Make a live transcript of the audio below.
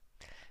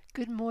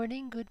Good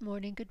morning, good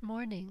morning, good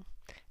morning.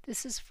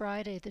 This is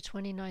Friday, the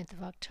 29th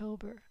of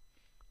October.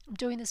 I'm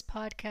doing this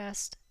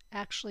podcast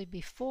actually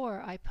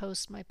before I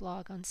post my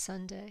blog on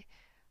Sunday,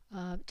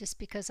 just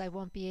because I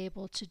won't be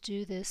able to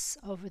do this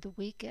over the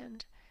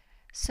weekend.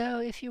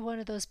 So if you're one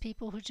of those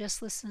people who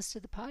just listens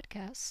to the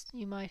podcast,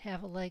 you might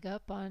have a leg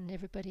up on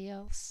everybody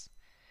else.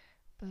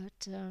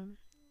 But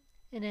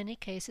in any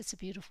case, it's a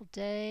beautiful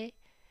day,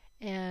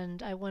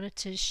 and I wanted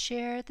to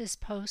share this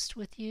post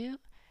with you.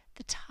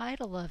 The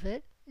title of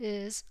it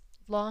is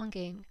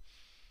Longing,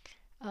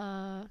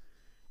 uh,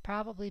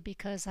 probably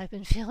because I've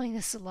been feeling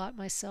this a lot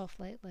myself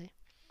lately.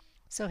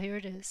 So here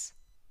it is.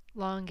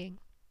 Longing.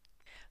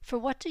 For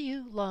what do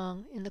you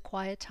long in the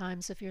quiet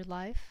times of your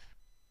life?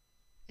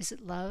 Is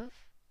it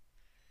love?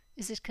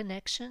 Is it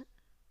connection?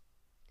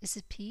 Is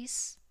it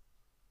peace?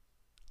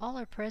 All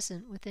are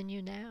present within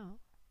you now.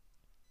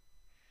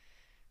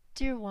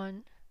 Dear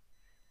one,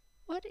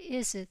 what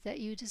is it that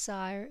you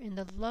desire in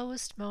the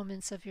lowest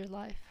moments of your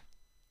life?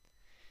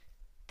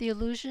 The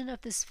illusion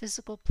of this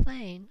physical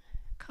plane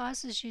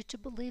causes you to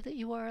believe that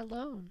you are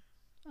alone,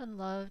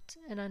 unloved,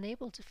 and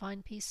unable to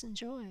find peace and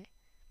joy.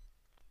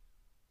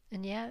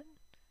 And yet,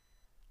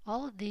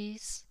 all of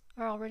these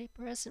are already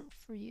present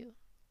for you,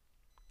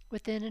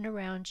 within and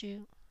around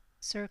you,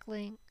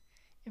 circling,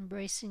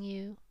 embracing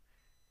you,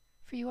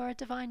 for you are a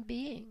divine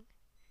being.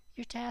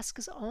 Your task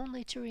is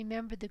only to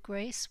remember the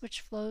grace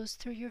which flows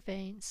through your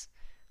veins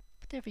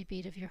with every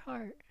beat of your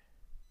heart.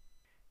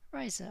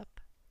 Rise up.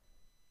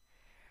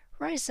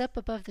 Rise up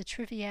above the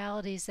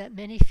trivialities that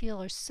many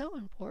feel are so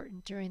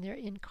important during their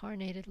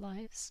incarnated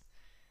lives.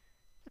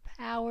 The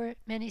power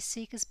many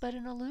seek is but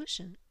an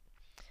illusion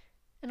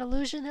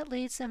that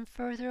leads them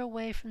further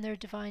away from their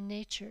divine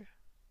nature,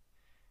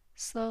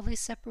 slowly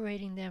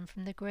separating them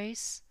from the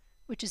grace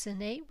which is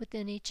innate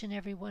within each and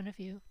every one of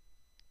you.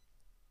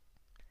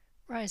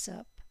 Rise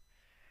up.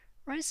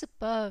 Rise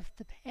above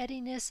the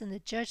pettiness and the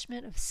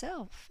judgment of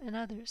self and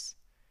others,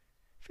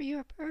 for you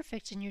are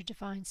perfect in your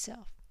divine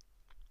self,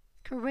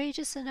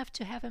 courageous enough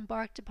to have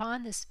embarked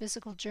upon this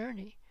physical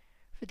journey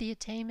for the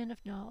attainment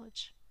of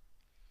knowledge.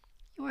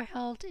 You are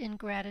held in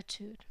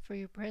gratitude for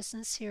your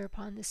presence here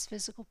upon this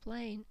physical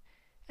plane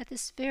at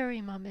this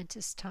very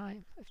momentous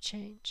time of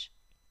change.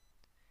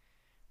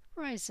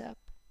 Rise up.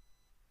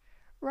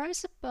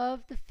 Rise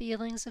above the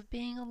feelings of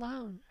being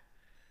alone,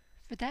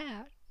 for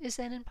that is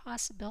an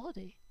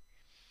impossibility.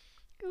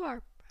 You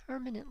are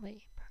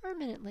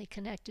permanently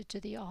connected to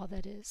the all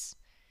that is.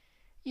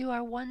 You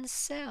are one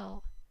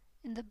cell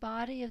in the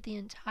body of the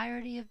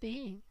entirety of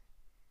being.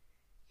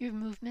 Your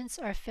movements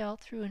are felt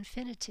through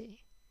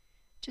infinity,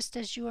 just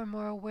as you are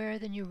more aware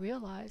than you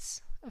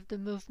realize of the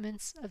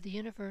movements of the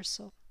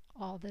universal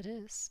all that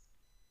is.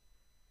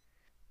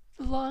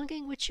 The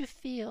longing which you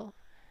feel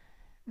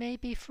may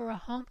be for a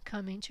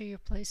homecoming to your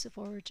place of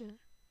origin.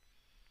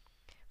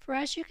 For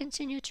as you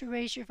continue to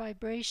raise your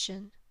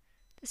vibration,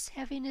 this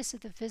heaviness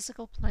of the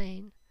physical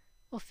plane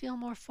will feel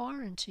more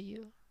foreign to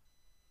you.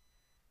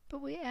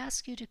 But we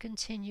ask you to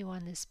continue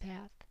on this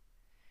path,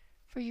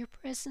 for your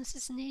presence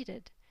is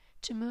needed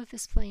to move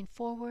this plane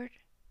forward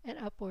and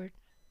upward.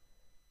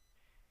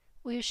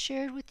 We have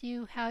shared with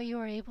you how you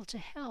are able to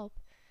help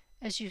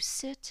as you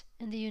sit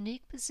in the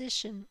unique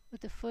position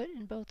with the foot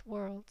in both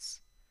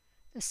worlds,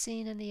 the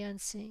seen and the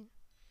unseen.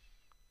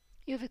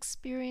 You have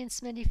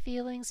experienced many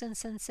feelings and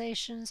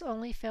sensations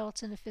only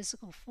felt in a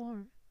physical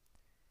form,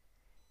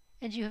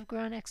 and you have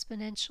grown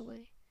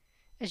exponentially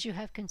as you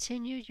have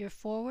continued your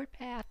forward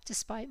path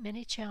despite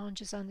many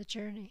challenges on the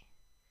journey.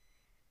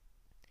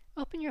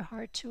 Open your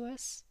heart to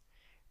us.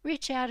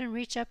 Reach out and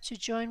reach up to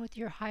join with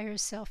your higher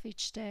self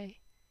each day.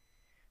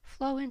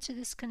 Flow into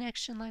this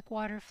connection like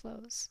water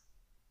flows,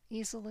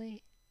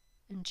 easily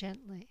and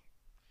gently.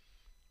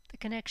 The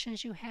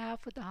connections you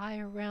have with the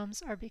higher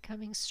realms are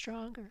becoming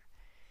stronger,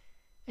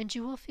 and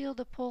you will feel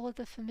the pull of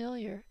the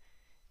familiar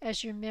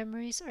as your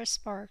memories are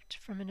sparked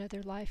from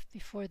another life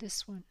before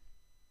this one.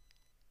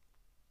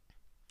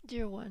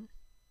 Dear one,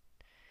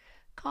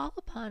 call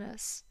upon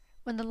us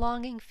when the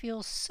longing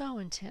feels so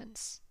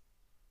intense.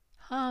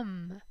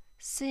 Hum,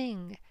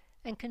 sing,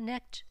 and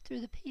connect through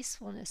the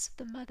peacefulness of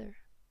the mother.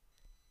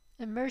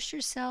 Immerse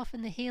yourself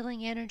in the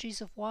healing energies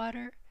of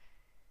water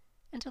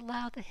and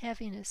allow the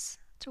heaviness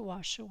to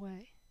wash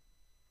away.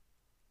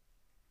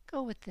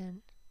 Go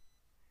within,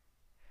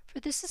 for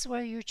this is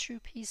where your true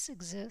peace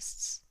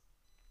exists.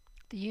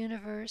 The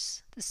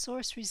universe, the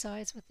source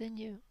resides within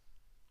you,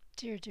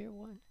 dear, dear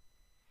one,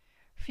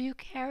 for you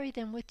carry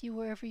them with you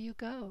wherever you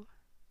go.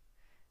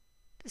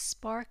 The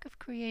spark of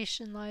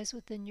creation lies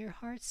within your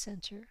heart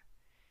center,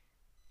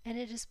 and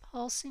it is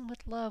pulsing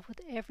with love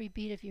with every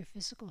beat of your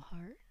physical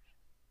heart.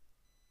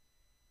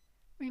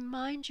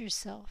 Remind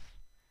yourself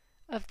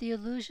of the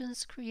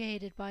illusions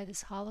created by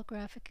this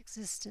holographic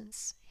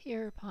existence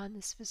here upon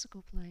this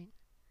physical plane.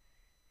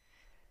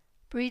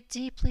 Breathe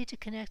deeply to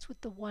connect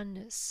with the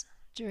oneness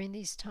during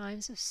these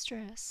times of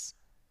stress,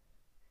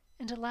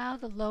 and allow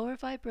the lower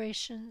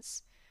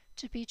vibrations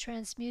to be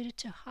transmuted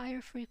to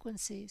higher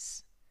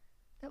frequencies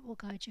that will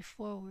guide you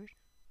forward.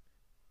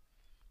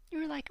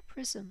 You're like a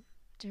prism,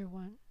 dear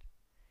one,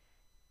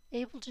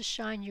 able to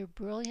shine your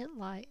brilliant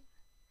light,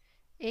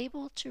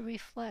 able to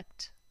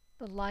reflect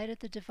the light of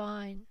the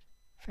divine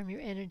from your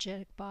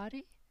energetic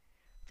body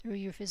through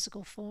your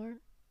physical form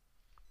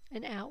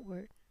and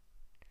outward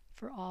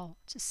for all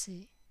to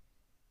see.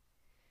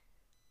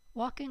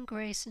 Walk in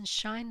grace and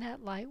shine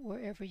that light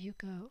wherever you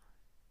go.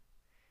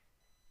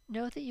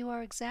 Know that you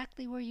are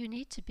exactly where you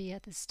need to be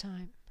at this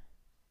time.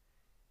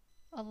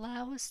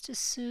 Allow us to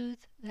soothe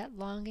that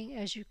longing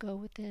as you go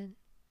within,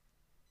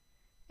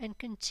 and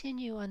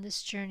continue on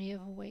this journey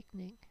of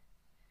awakening.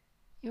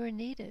 You are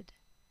needed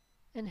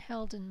and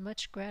held in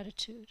much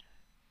gratitude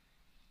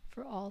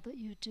for all that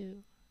you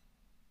do.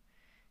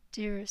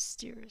 Dearest,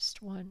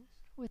 dearest one,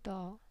 with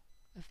all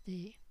of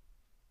thee.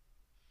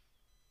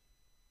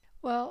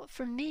 Well,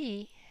 for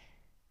me,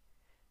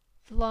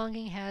 the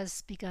longing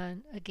has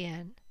begun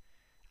again.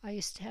 I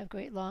used to have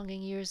great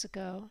longing years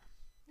ago,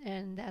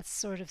 and that's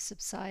sort of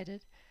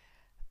subsided.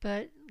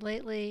 But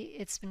lately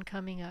it's been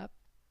coming up.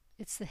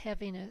 It's the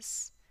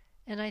heaviness.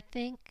 And I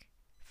think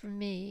for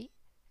me,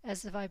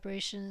 as the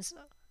vibrations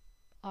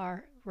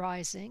are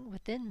rising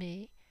within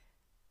me,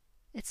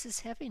 it's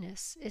this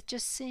heaviness. It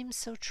just seems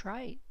so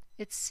trite.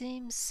 It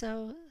seems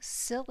so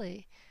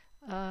silly.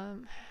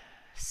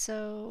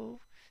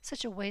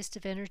 Such a waste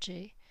of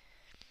energy.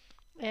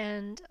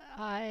 And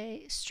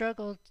I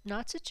struggled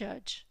not to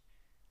judge.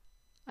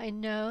 I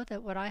know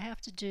that what I have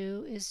to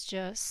do is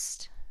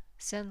just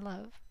send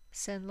love,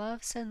 send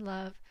love, send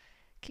love,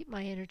 keep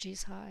my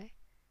energies high.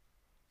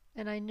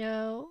 And I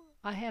know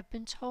I have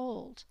been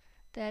told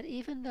that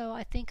even though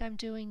I think I'm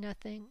doing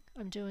nothing,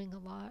 I'm doing a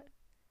lot.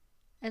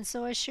 And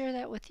so I share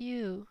that with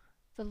you.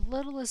 The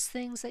littlest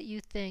things that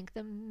you think,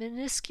 the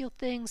minuscule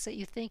things that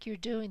you think you're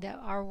doing that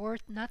are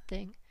worth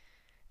nothing,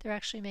 they're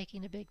actually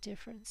making a big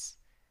difference.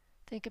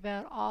 Think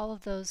about all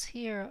of those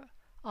here,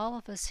 all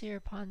of us here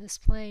upon this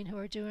plane who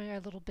are doing our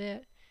little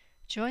bit.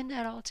 Join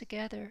that all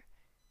together,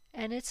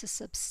 and it's a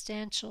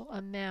substantial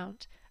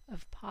amount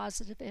of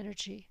positive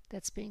energy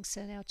that's being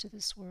sent out to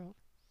this world.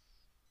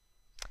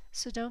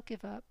 So don't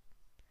give up.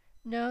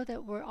 Know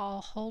that we're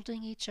all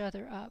holding each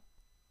other up.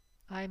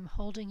 I'm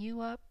holding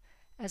you up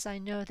as I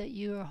know that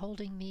you are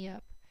holding me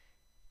up.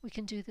 We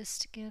can do this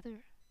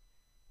together.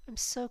 I'm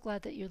so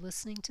glad that you're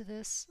listening to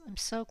this. I'm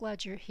so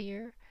glad you're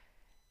here.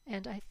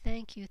 And I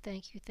thank you,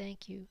 thank you,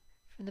 thank you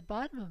from the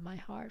bottom of my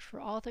heart for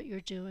all that you're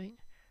doing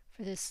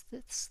for this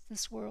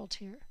world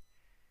here.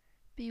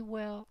 Be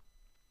well,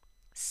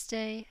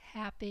 stay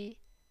happy,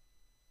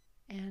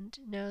 and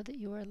know that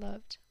you are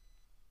loved.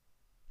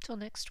 Till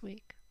next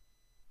week.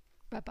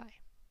 Bye-bye.